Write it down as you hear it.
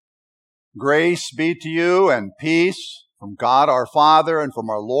Grace be to you and peace from God our Father and from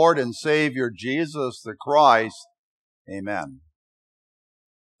our Lord and Savior Jesus the Christ. Amen.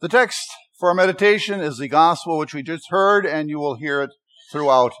 The text for our meditation is the gospel which we just heard, and you will hear it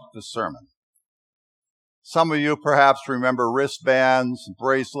throughout the sermon. Some of you perhaps remember wristbands, and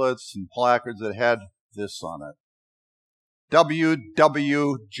bracelets, and placards that had this on it.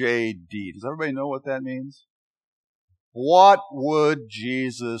 WWJD. Does everybody know what that means? What would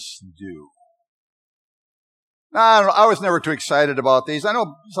Jesus do? Now, I was never too excited about these. I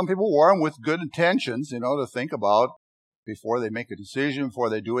know some people wore them with good intentions, to think about before they make a decision, before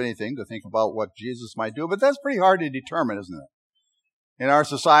they do anything, to think about what Jesus might do. But that's pretty hard to determine, isn't it? In our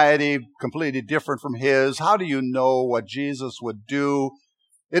society, completely different from his, how do you know what Jesus would do?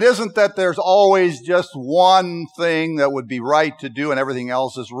 It isn't that there's always just one thing that would be right to do and everything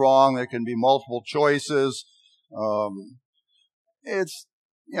else is wrong. There can be multiple choices.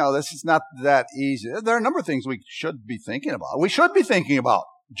 This is not that easy. There are a number of things we should be thinking about. We should be thinking about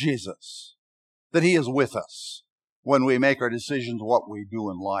Jesus, that he is with us when we make our decisions, what we do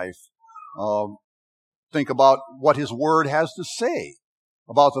in life. Think about what his word has to say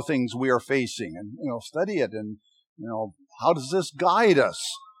about the things we are facing and, study it and, how does this guide us?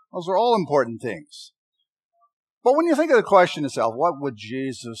 Those are all important things. But when you think of the question itself, what would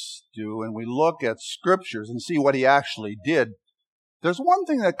Jesus do? And we look at scriptures and see what he actually did. There's one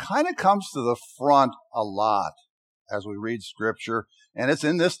thing that kind of comes to the front a lot as we read scripture, and it's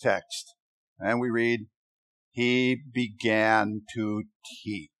in this text. And we read, he began to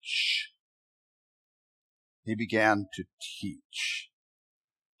teach. He began to teach.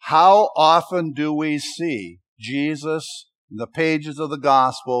 How often do we see Jesus in the pages of the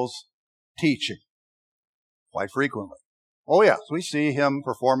Gospels teaching? Quite frequently. Oh yes, we see him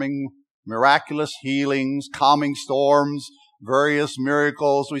performing miraculous healings, calming storms, various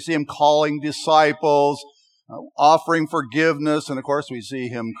miracles. We see him calling disciples, offering forgiveness, and of course we see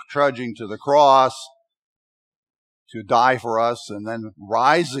him trudging to the cross to die for us and then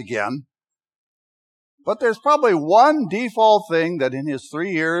rise again. But there's probably one default thing that in his 3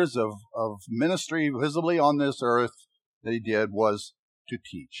 years of ministry visibly on this earth that he did was to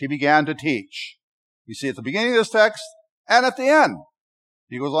teach. He began to teach. You see at the beginning of this text and at the end.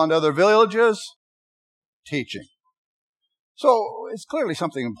 He goes on to other villages, teaching. So it's clearly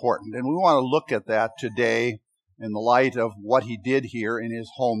something important, and we want to look at that today in the light of what he did here in his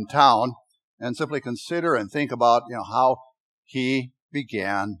hometown and simply consider and think about, how he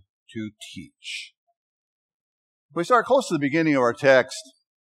began to teach. If we start close to the beginning of our text,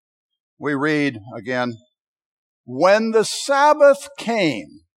 we read again, when the Sabbath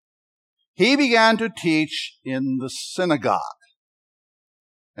came, he began to teach in the synagogue.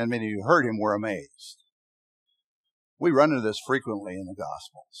 And many of you heard him were amazed. We run into this frequently in the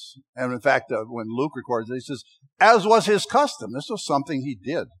Gospels. And in fact, when Luke records it, he says, as was his custom. This was something he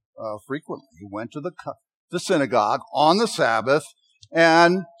did frequently. He went to the synagogue on the Sabbath,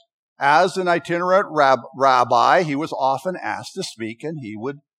 and as an itinerant rabbi, he was often asked to speak, and he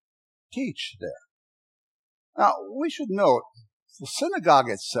would teach there. Now, we should note, the synagogue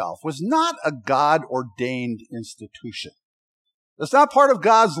itself was not a God-ordained institution. It's not part of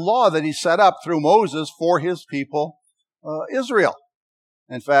God's law that he set up through Moses for his people, Israel.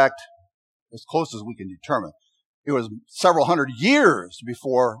 In fact, as close as we can determine, it was several hundred years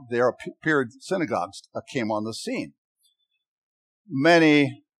before there appeared synagogues came on the scene.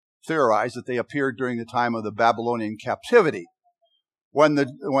 Many theorize that they appeared during the time of the Babylonian captivity, when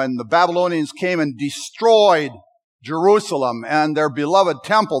the Babylonians came and destroyed Jerusalem and their beloved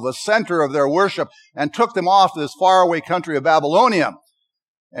temple, the center of their worship, and took them off to this faraway country of Babylonia.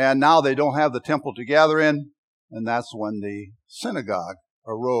 And now they don't have the temple to gather in, and that's when the synagogue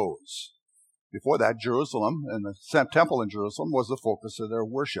arose. Before that, Jerusalem and the temple in Jerusalem was the focus of their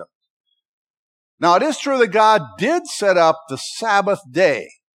worship. Now, it is true that God did set up the Sabbath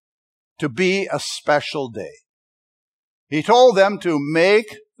day to be a special day. He told them to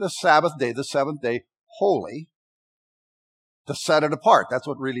make the Sabbath day, the seventh day, holy, to set it apart. That's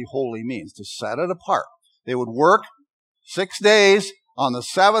what really holy means, to set it apart. They would work 6 days. On the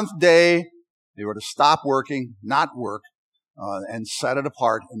seventh day, they were to stop working, not work, and set it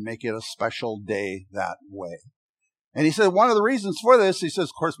apart and make it a special day that way. And he said one of the reasons for this, he says,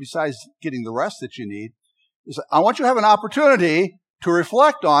 of course, besides getting the rest that you need, is I want you to have an opportunity to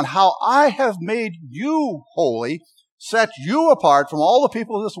reflect on how I have made you holy, set you apart from all the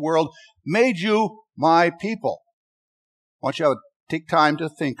people of this world, made you my people. I want you to take time to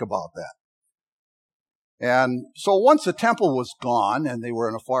think about that. And so once the temple was gone and they were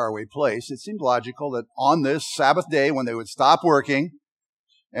in a faraway place, it seemed logical that on this Sabbath day when they would stop working,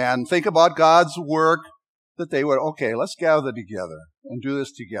 and think about God's work, that they would, okay, let's gather together and do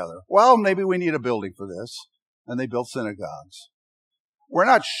this together. Well, maybe we need a building for this. And they built synagogues. We're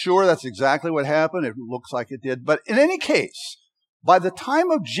not sure that's exactly what happened. It looks like it did. But in any case, by the time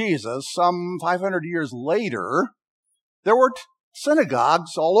of Jesus, some 500 years later, there were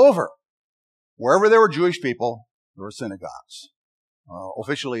synagogues all over. Wherever there were Jewish people, there were synagogues.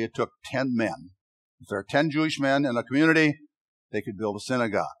 Officially, it took 10 men. If there are 10 Jewish men in a community, they could build a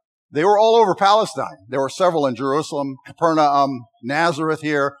synagogue. They were all over Palestine. There were several in Jerusalem, Capernaum, Nazareth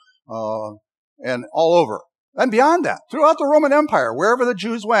here, and all over. And beyond that, throughout the Roman Empire, wherever the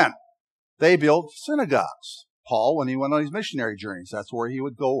Jews went, they built synagogues. Paul, when he went on his missionary journeys, that's where he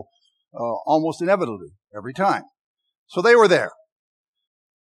would go almost inevitably every time. So they were there.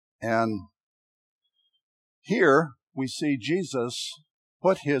 And here we see Jesus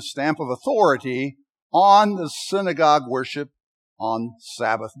put his stamp of authority on the synagogue worship on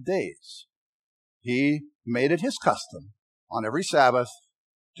Sabbath days. He made it his custom on every Sabbath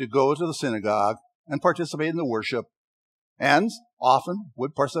to go to the synagogue and participate in the worship, and often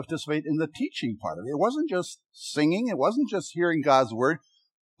would participate in the teaching part of it. It wasn't just singing, it wasn't just hearing God's word,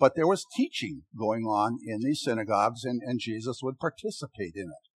 but there was teaching going on in these synagogues, and Jesus would participate in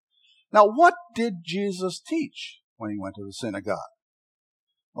it. Now, what did Jesus teach when he went to the synagogue?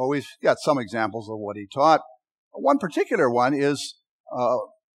 Well, we've got some examples of what he taught. One particular one is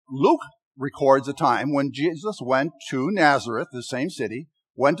Luke records a time when Jesus went to Nazareth, the same city,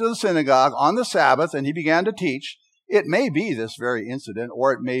 went to the synagogue on the Sabbath, and he began to teach. It may be this very incident,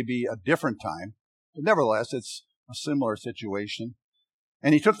 or it may be a different time. But nevertheless, it's a similar situation.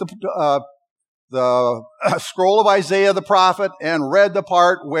 And he took the scroll of Isaiah the prophet and read the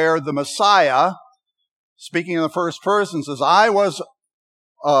part where the Messiah, speaking in the first person, says, I was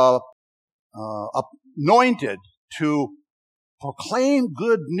anointed to proclaim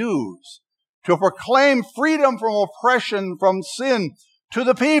good news, to proclaim freedom from oppression, from sin, to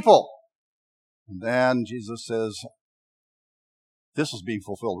the people. And then Jesus says, this is being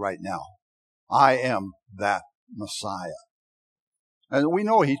fulfilled right now. I am that Messiah. And we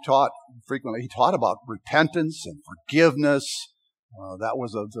know he taught frequently. He taught about repentance and forgiveness. That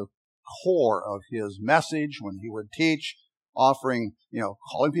was the core of his message when he would teach, offering,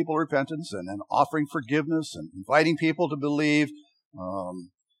 calling people to repentance and offering forgiveness and inviting people to believe.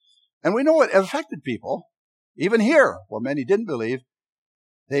 And we know it affected people. Even here, where many didn't believe,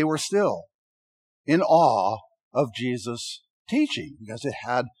 they were still in awe of Jesus' teaching because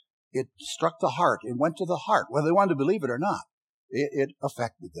it struck the heart. It went to the heart, whether they wanted to believe it or not. It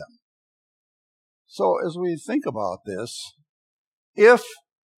affected them. So as we think about this, if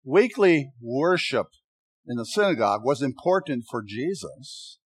weekly worship in the synagogue was important for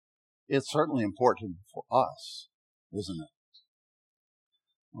Jesus, it's certainly important for us, isn't it?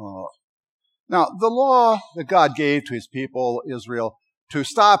 Now, the law that God gave to his people, Israel, to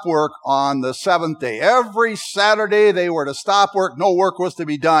stop work on the seventh day. Every Saturday they were to stop work. No work was to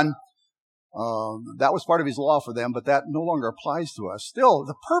be done. That was part of his law for them, but that no longer applies to us. Still,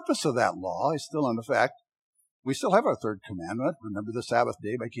 the purpose of that law is still in effect. We still have our third commandment, remember the Sabbath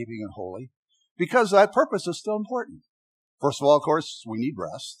day by keeping it holy, because that purpose is still important. First of all, of course, we need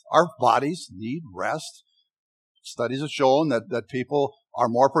rest. Our bodies need rest. Studies have shown that people are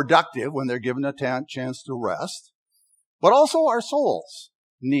more productive when they're given a chance to rest. But also our souls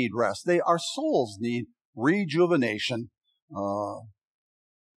need rest. Our souls need rejuvenation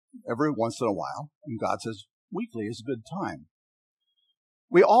every once in a while. And God says weekly is a good time.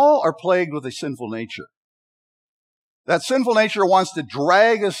 We all are plagued with a sinful nature. That sinful nature wants to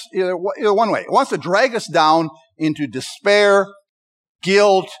drag us either one way. It wants to drag us down into despair,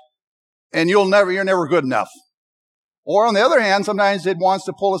 guilt, and you're never good enough. Or on the other hand, sometimes it wants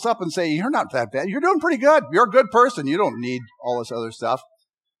to pull us up and say, you're not that bad. You're doing pretty good. You're a good person. You don't need all this other stuff.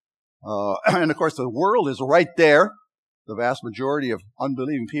 And of course, the world is right there. The vast majority of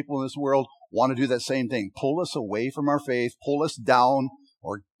unbelieving people in this world want to do that same thing. Pull us away from our faith, pull us down,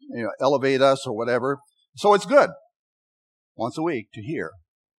 or elevate us or whatever. So it's good once a week to hear.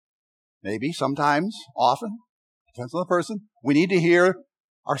 Maybe, sometimes, often, depends on the person. We need to hear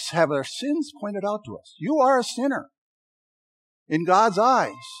have our sins pointed out to us. You are a sinner. In God's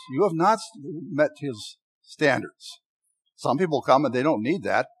eyes, you have not met his standards. Some people come and they don't need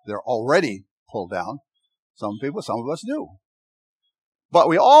that. They're already pulled down. Some of us do. But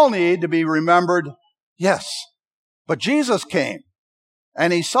we all need to be remembered, yes, but Jesus came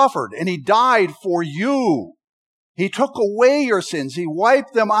and he suffered and he died for you. He took away your sins. He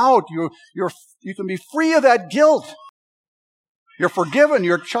wiped them out. You can be free of that guilt. You're forgiven.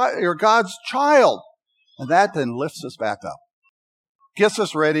 You're God's child. And that then lifts us back up. gets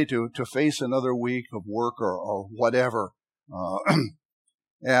us ready to face another week of work or whatever.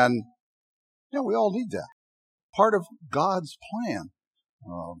 And we all need that. Part of God's plan.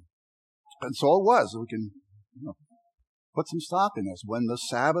 And so it was. We can put some stock in this. When the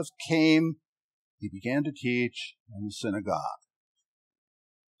Sabbath came, he began to teach in the synagogue.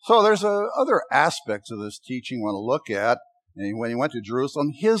 So there's other aspects of this teaching we want to look at. And when he went to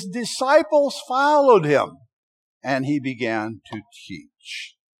Jerusalem, his disciples followed him, and he began to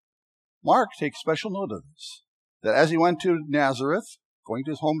teach. Mark takes special note of this, that as he went to Nazareth, going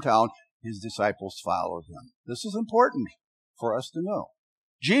to his hometown, his disciples followed him. This is important for us to know.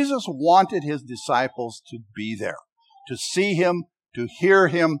 Jesus wanted his disciples to be there, to see him, to hear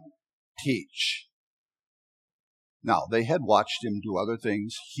him teach. Now, they had watched him do other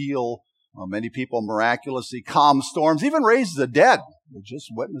things, heal many people miraculously, calm storms, even raise the dead. We just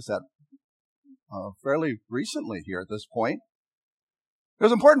witnessed that fairly recently here at this point. It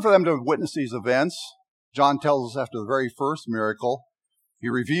was important for them to witness these events. John tells us after the very first miracle, he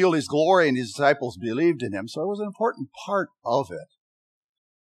revealed his glory and his disciples believed in him. So it was an important part of it.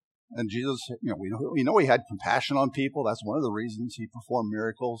 And Jesus, we know he had compassion on people. That's one of the reasons he performed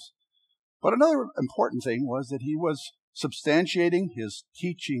miracles. But another important thing was that he was substantiating his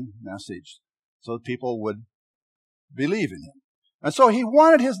teaching message so that people would believe in him. And so he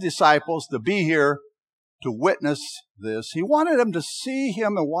wanted his disciples to be here to witness this. He wanted them to see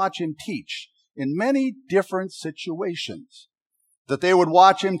him and watch him teach in many different situations. That they would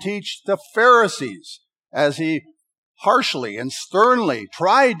watch him teach the Pharisees as he harshly and sternly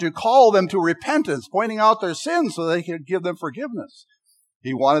tried to call them to repentance, pointing out their sins so they could give them forgiveness.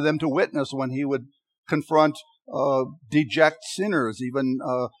 He wanted them to witness when he would confront deject sinners, even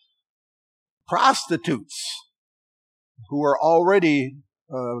prostitutes who were already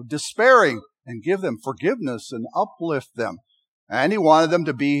despairing, and give them forgiveness and uplift them. And he wanted them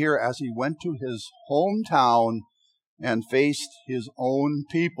to be here as he went to his hometown and faced his own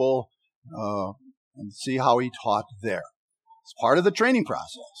people and see how he taught there. It's part of the training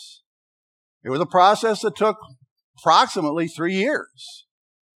process. It was a process that took approximately 3 years.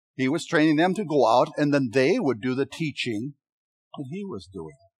 He was training them to go out, and then they would do the teaching that he was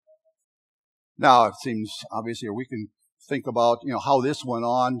doing. Now, it seems obviously we can think about how this went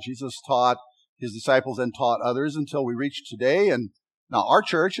on. Jesus taught, his disciples then taught others until we reach today. And now our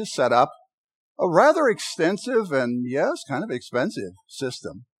church has set up a rather extensive and, yes, kind of expensive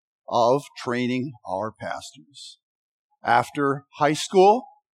system of training our pastors. After high school,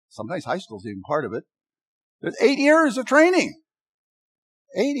 sometimes high school is even part of it, there's 8 years of training.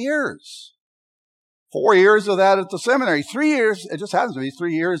 8 years. 4 years of that at the seminary. 3 years, it just happens to be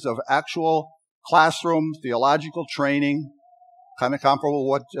 3 years of actual classroom theological training, kind of comparable to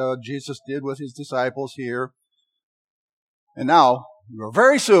what Jesus did with his disciples here. And now, we're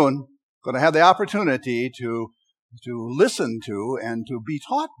very soon going to have the opportunity to listen to and to be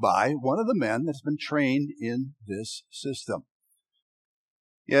taught by one of the men that's been trained in this system.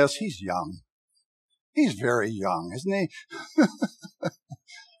 Yes, he's young. He's very young, isn't he?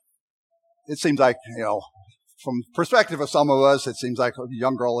 It seems like, from the perspective of some of us, it seems like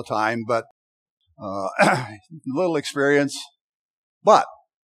younger all the time, but little experience. But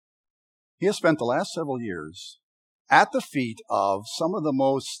he has spent the last several years at the feet of some of the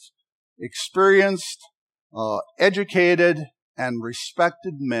most experienced, educated, and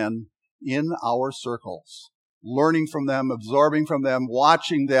respected men in our circles, learning from them, absorbing from them,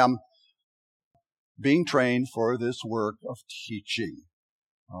 watching them, being trained for this work of teaching.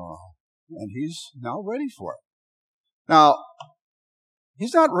 And he's now ready for it. Now,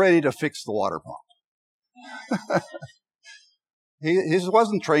 he's not ready to fix the water pump. He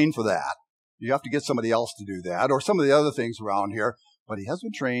wasn't trained for that. You have to get somebody else to do that, or some of the other things around here, but he has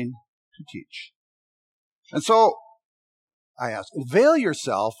been trained to teach. And so, I ask, avail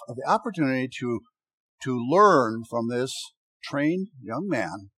yourself of the opportunity to learn from this trained young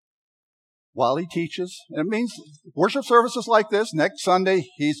man while he teaches. And it means worship services like this, next Sunday,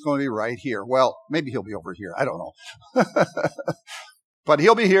 he's going to be right here. Well, maybe he'll be over here. I don't know. But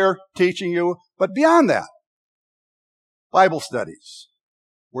he'll be here teaching you. But beyond that, Bible studies,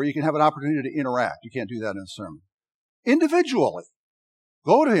 where you can have an opportunity to interact. You can't do that in a sermon. Individually,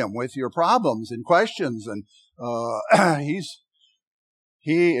 go to him with your problems and questions. And he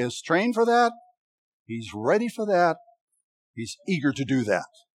is trained for that. He's ready for that. He's eager to do that.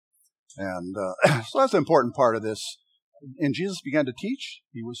 And so that's an important part of this. And Jesus began to teach.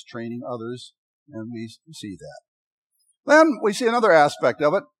 He was training others, and we see that. Then we see another aspect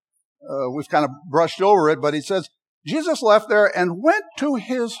of it. We've kind of brushed over it, but he says, Jesus left there and went to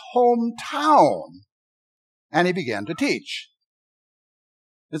his hometown, and he began to teach.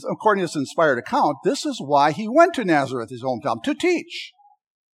 according to this inspired account, this is why he went to Nazareth, his hometown, to teach.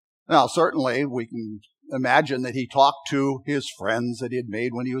 Now, certainly, we can imagine that he talked to his friends that he had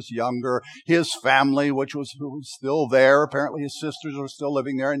made when he was younger, his family, who was still there. Apparently, his sisters were still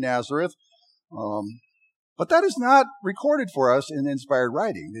living there in Nazareth. But that is not recorded for us in inspired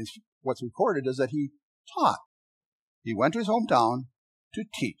writing. What's recorded is that he taught. He went to his hometown to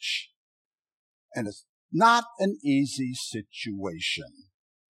teach. And it's not an easy situation.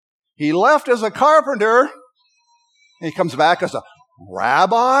 He left as a carpenter. He comes back as a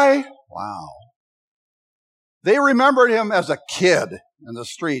rabbi. Wow. They remembered him as a kid in the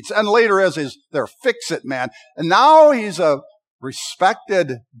streets and later as their fix-it man. And now he's a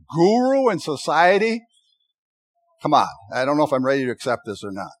respected guru in society. Come on. I don't know if I'm ready to accept this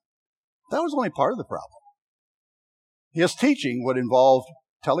or not. That was only part of the problem. His teaching would involve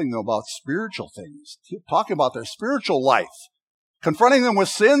telling them about spiritual things, talking about their spiritual life, confronting them with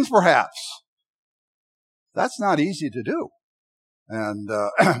sins perhaps. That's not easy to do. And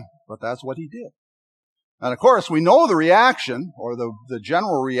but that's what he did. And of course, we know the reaction, or the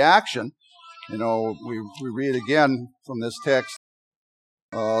general reaction. You know, we read again from this text.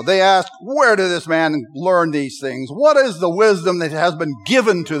 They asked, where did this man learn these things? What is the wisdom that has been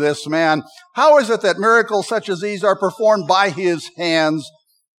given to this man? How is it that miracles such as these are performed by his hands?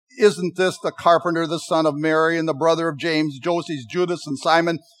 Isn't this the carpenter, the son of Mary, and the brother of James, Joses, Judas, and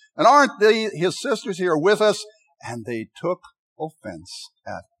Simon? And aren't they, his sisters, here with us? And they took offense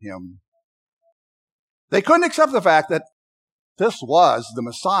at him. They couldn't accept the fact that this was the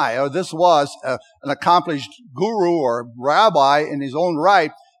Messiah. This was an accomplished guru or rabbi in his own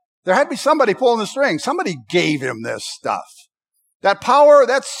right. There had to be somebody pulling the strings. Somebody gave him this stuff. That power,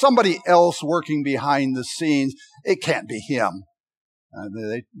 that's somebody else working behind the scenes. It can't be him.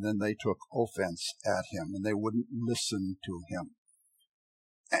 Then they took offense at him, and they wouldn't listen to him.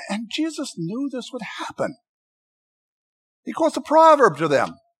 And Jesus knew this would happen. He quotes a proverb to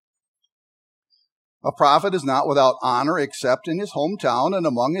them. A prophet is not without honor except in his hometown and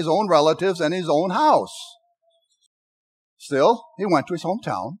among his own relatives and his own house. Still, he went to his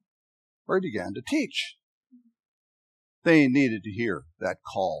hometown where he began to teach. They needed to hear that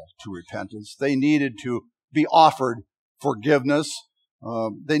call to repentance. They needed to be offered forgiveness.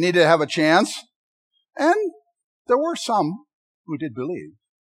 They needed to have a chance. And there were some who did believe.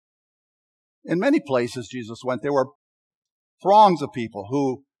 In many places Jesus went, there were throngs of people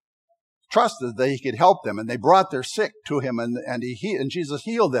who trusted that he could help them, and they brought their sick to him, and Jesus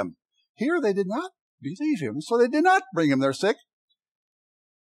healed them. Here they did not believe him, so they did not bring him their sick.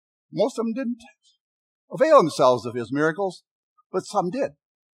 Most of them didn't avail themselves of his miracles, but some did.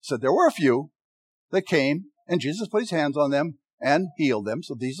 So there were a few that came, and Jesus put his hands on them and healed them.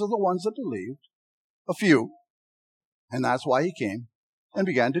 So these are the ones that believed, a few, and that's why he came and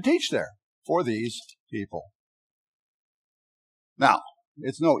began to teach there for these people. Now,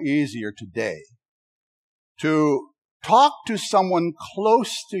 it's no easier today to talk to someone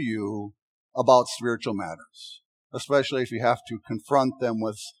close to you about spiritual matters, especially if you have to confront them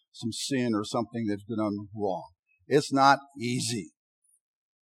with some sin or something that's been done wrong. It's not easy.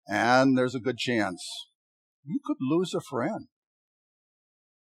 And there's a good chance you could lose a friend.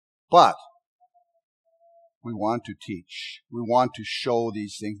 But we want to teach. We want to show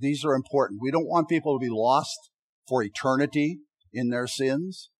these things. These are important. We don't want people to be lost for eternity in their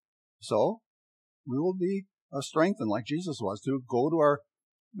sins. So we will be strengthened like Jesus was to go to our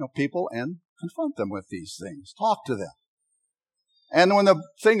people and confront them with these things. Talk to them. And when the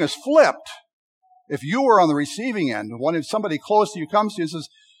thing is flipped, if you were on the receiving end, if somebody close to you comes to you and says,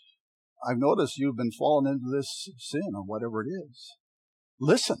 I've noticed you've been falling into this sin or whatever it is.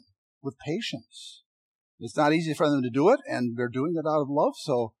 Listen with patience. It's not easy for them to do it, and they're doing it out of love,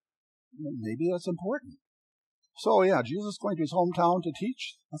 so maybe that's important. So yeah, Jesus going to his hometown to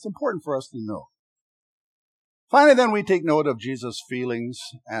teach, that's important for us to know. Finally, then we take note of Jesus' feelings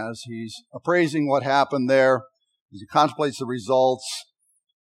as he's appraising what happened there, as he contemplates the results.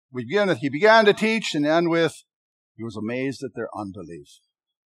 He began to teach and end with, he was amazed at their unbelief.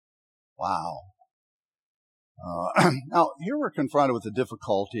 Wow. Now, here we're confronted with the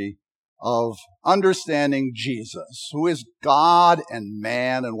difficulty of understanding Jesus, who is God and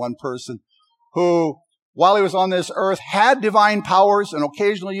man in one person, who, while he was on this earth, had divine powers and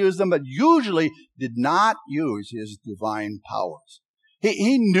occasionally used them, but usually did not use his divine powers.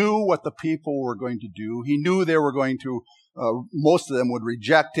 He knew what the people were going to do. He knew they were going to, most of them would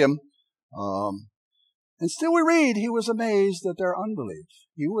reject him. And still we read, he was amazed at their unbelief.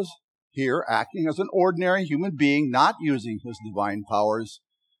 He was here acting as an ordinary human being, not using his divine powers,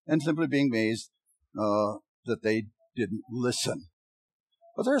 and simply being amazed that they didn't listen.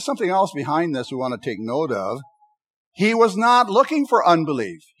 But there's something else behind this we want to take note of. He was not looking for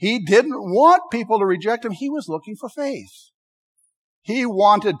unbelief. He didn't want people to reject him. He was looking for faith. He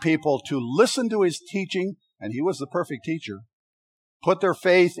wanted people to listen to his teaching, and he was the perfect teacher, put their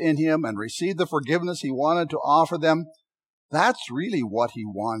faith in him and receive the forgiveness he wanted to offer them. That's really what he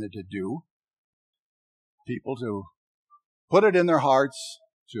wanted to do. People to put it in their hearts,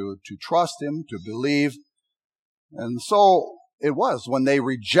 to trust him, to believe. And so it was when they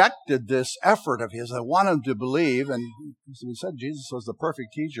rejected this effort of his, I want them to believe, and as we said, Jesus was the perfect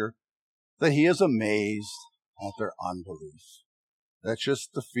teacher, that he is amazed at their unbelief. That's just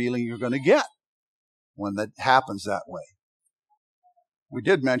the feeling you're going to get when that happens that way. We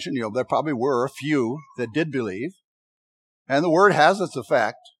did mention, there probably were a few that did believe, and the word has its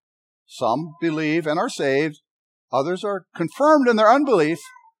effect. Some believe and are saved. Others are confirmed in their unbelief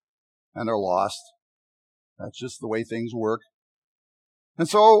and are lost. That's just the way things work. And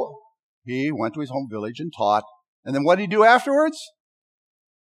so he went to his home village and taught. And then what did he do afterwards?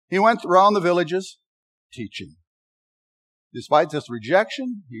 He went around the villages teaching. Despite this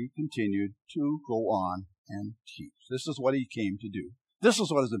rejection, he continued to go on and teach. This is what he came to do. This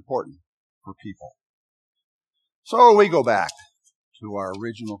is what is important for people. So we go back to our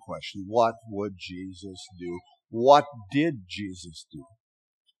original question. What would Jesus do? What did Jesus do?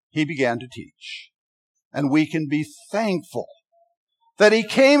 He began to teach. And we can be thankful that he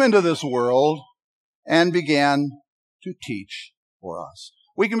came into this world and began to teach for us.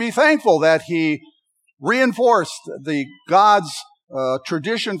 We can be thankful that he reinforced the God's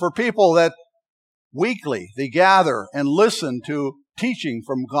tradition for people that weekly they gather and listen to teaching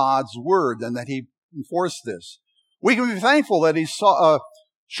from God's word, and that he enforced this. We can be thankful that he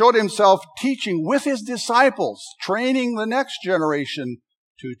showed himself teaching with his disciples, training the next generation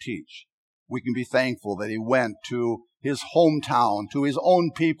to teach. We can be thankful that he went to his hometown, to his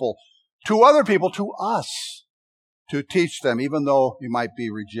own people, to other people, to us, to teach them, even though he might be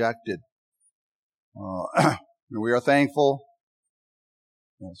rejected. We are thankful.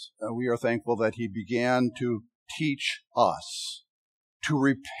 Yes, we are thankful that he began to teach us to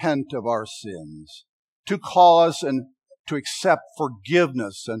repent of our sins, to call us and to accept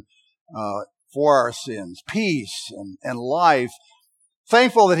forgiveness and for our sins, peace and life.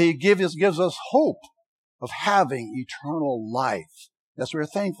 Thankful that he gives us hope of having eternal life. Yes, we are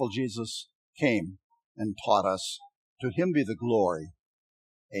thankful Jesus came and taught us. To him be the glory.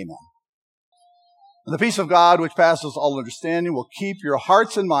 Amen. And the peace of God, which passes all understanding, will keep your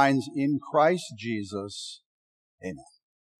hearts and minds in Christ Jesus. Amen.